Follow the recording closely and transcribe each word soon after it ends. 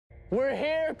We're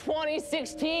here,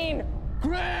 2016,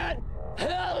 Glen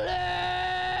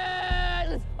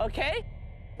Helen! Okay?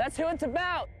 That's who it's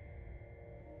about.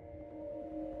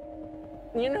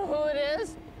 You know who it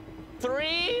is?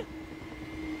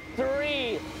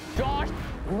 3-3. Josh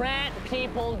Grant,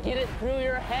 people, get it through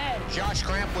your head. Josh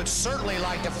Grant would certainly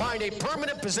like to find a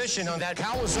permanent position on that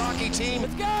Kawasaki team.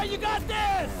 Let's go, you got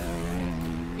this!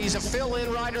 He's a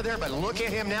fill-in rider there, but look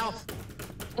at him now.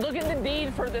 Look at the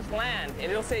deed for this land.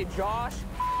 It'll say Josh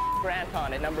Grant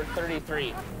on it, number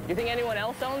 33. You think anyone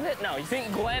else owns it? No. You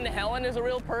think Glen Helen is a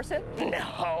real person?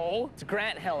 No. It's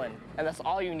Grant Helen, and that's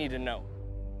all you need to know.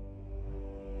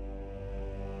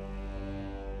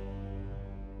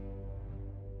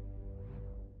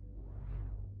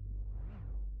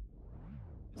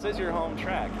 This is your home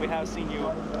track. We have seen you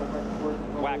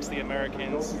wax the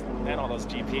Americans and all those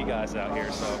GP guys out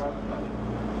here, so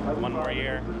one more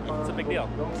year, it's a big deal.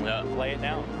 Lay it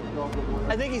down.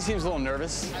 I think he seems a little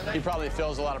nervous. He probably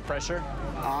feels a lot of pressure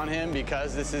on him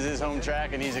because this is his home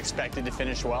track and he's expected to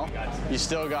finish well. You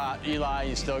still got Eli,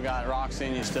 you still got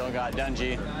Roxon, you still got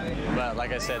Dungey, but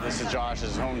like I said, this is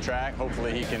Josh's home track.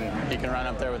 Hopefully he can run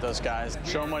up there with those guys,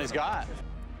 show him what he's got.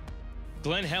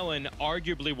 Glen Helen,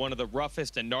 arguably one of the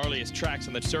roughest and gnarliest tracks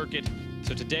on the circuit,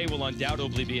 so today will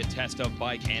undoubtedly be a test of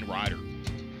bike and rider.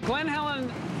 Glen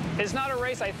Helen is not a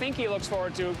race I think he looks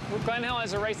forward to. Glen Helen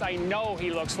is a race I know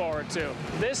he looks forward to.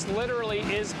 This literally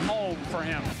is home for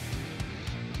him.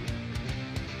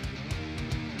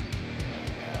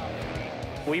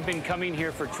 We've been coming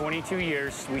here for 22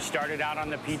 years. We started out on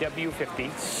the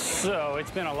PW50, so it's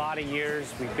been a lot of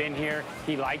years. We've been here.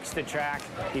 He likes the track.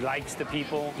 He likes the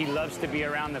people. He loves to be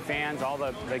around the fans, all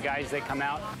the guys that come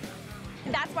out.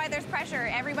 That's why there's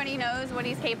pressure. Everybody knows what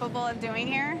he's capable of doing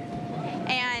here,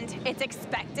 and it's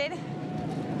expected.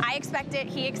 I expect it.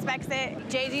 He expects it.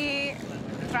 JD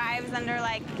thrives under,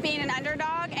 like, being an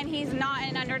underdog, and he's not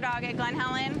an underdog at Glen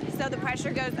Helen, so the pressure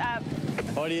goes up.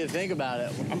 What do you think about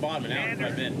it? I'm bottoming out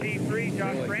quite a bit. P3,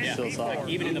 Josh Grant. Yeah. Still solid. Like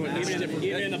even in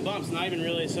the bumps, not even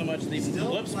really so much the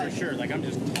whoops for sure. Like I'm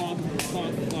just clunk,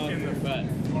 but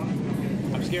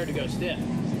I'm scared to go stiff.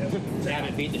 Damn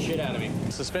it, beat the shit out of me.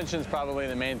 Suspension's probably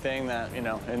the main thing that, you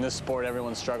know, in this sport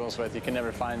everyone struggles with. You can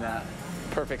never find that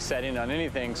perfect setting on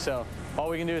anything. So all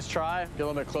we can do is try, be a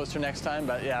little bit closer next time.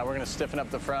 But yeah, we're gonna stiffen up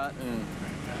the front and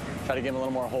try to give him a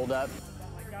little more hold up.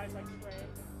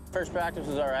 First practice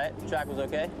was all right. The track was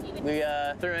okay. We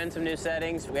threw in some new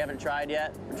settings we haven't tried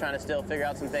yet. We're trying to still figure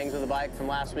out some things with the bike from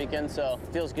last weekend, so it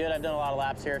feels good. I've done a lot of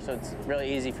laps here, so it's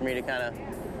really easy for me to kind of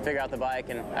figure out the bike,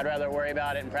 and I'd rather worry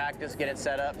about it in practice, get it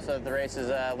set up so that the race is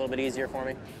a little bit easier for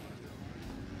me.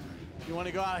 You want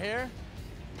to go out here?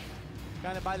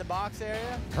 Kind of by the box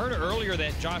area? Heard earlier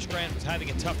that Josh Grant was having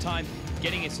a tough time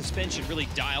getting his suspension really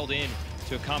dialed in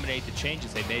to accommodate the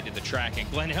changes they made to the track.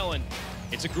 And Glen Helen,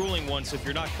 it's a grueling one, so if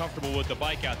you're not comfortable with the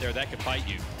bike out there, that could bite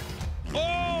you.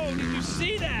 Oh, did you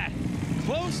see that?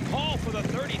 Close call for the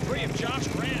 33 of Josh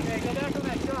Grant. Hey, go back on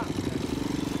that shot.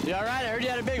 You all right? I heard you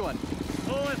had a big one.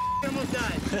 Oh, I almost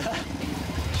died.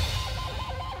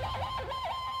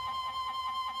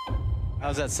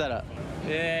 How's that setup?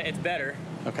 Yeah, it's better.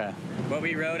 Okay. What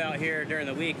we rode out here during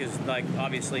the week is like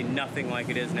obviously nothing like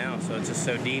it is now. So it's just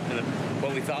so deep, and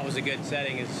what we thought was a good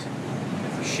setting is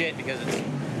shit because it's,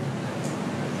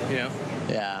 you know.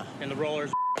 Yeah. And the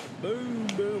rollers, boom,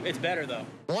 boom. It's better though.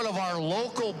 One of our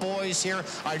local boys here.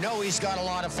 I know he's got a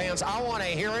lot of fans. I want to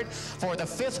hear it for the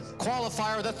 5th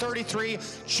qualifier, the 33,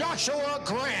 Joshua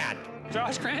Grant.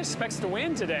 Josh Grant expects to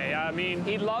win today. I mean,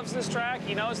 he loves this track.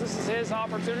 He knows this is his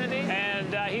opportunity,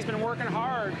 and he's been working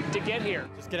hard to get here.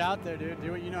 Just get out there, dude.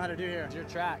 Do what you know how to do here. It's your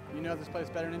track. You know this place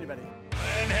better than anybody.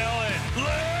 Glen Helen,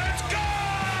 let's go!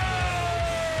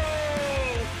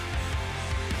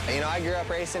 You know, I grew up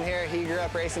racing here. He grew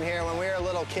up racing here. When we were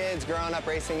little kids growing up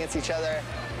racing against each other,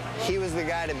 he was the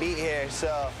guy to beat here.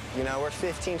 So, you know, we're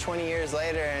 15, 20 years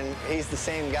later, and he's the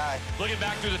same guy. Looking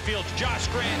back through the field, Josh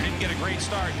Grant didn't get a great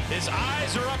start. His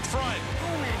eyes are up front. Go,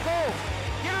 man, go!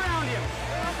 Get around him!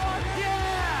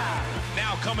 Yeah!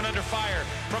 Now coming under fire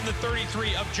from the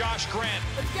 33 of Josh Grant.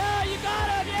 Let's go! You got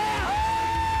him!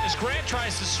 Yeah! As Grant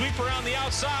tries to sweep around the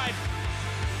outside.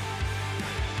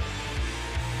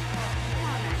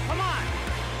 Come on!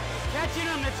 Catching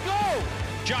him, let's go!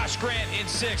 Josh Grant in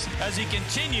 6th as he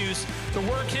continues to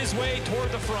work his way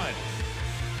toward the front.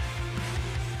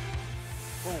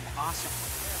 Boom, awesome.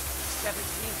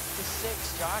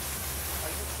 17-6, Josh. Are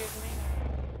you kidding me?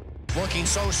 Looking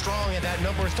so strong at that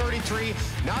number 33.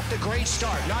 Not the great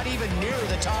start, not even near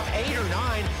the top 8 or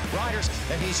 9 riders,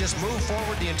 and he's just moved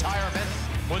forward the entire event.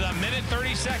 With 1 minute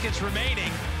 30 seconds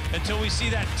remaining until we see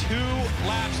that 2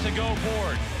 laps to go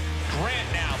forward.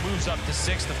 Grant now moves up to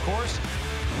 6th, of course.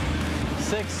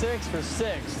 6-6 for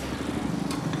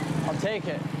 6th. I'll take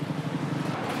it.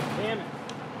 Damn it.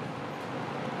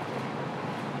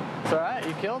 It's all right,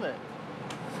 you killed it.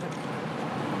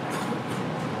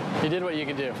 You did what you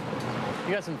could do.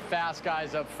 You got some fast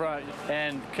guys up front,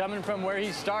 and coming from where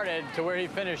he started to where he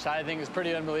finished, I think is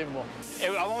pretty unbelievable. It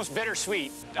was almost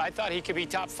bittersweet. I thought he could be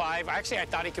top 5. Actually, I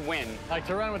thought he could win. Like,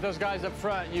 to run with those guys up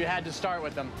front, you had to start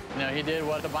with them. You know, he did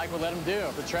what the bike would let him do.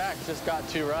 The track just got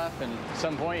too rough, and at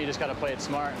some point, you just got to play it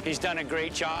smart. He's done a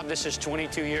great job. This is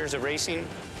 22 years of racing.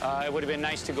 It would have been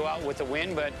nice to go out with a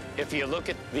win, but if you look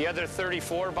at the other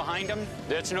 34 behind him,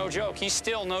 that's no joke. He's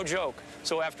still no joke.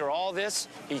 So after all this,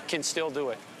 he can still do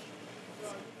it.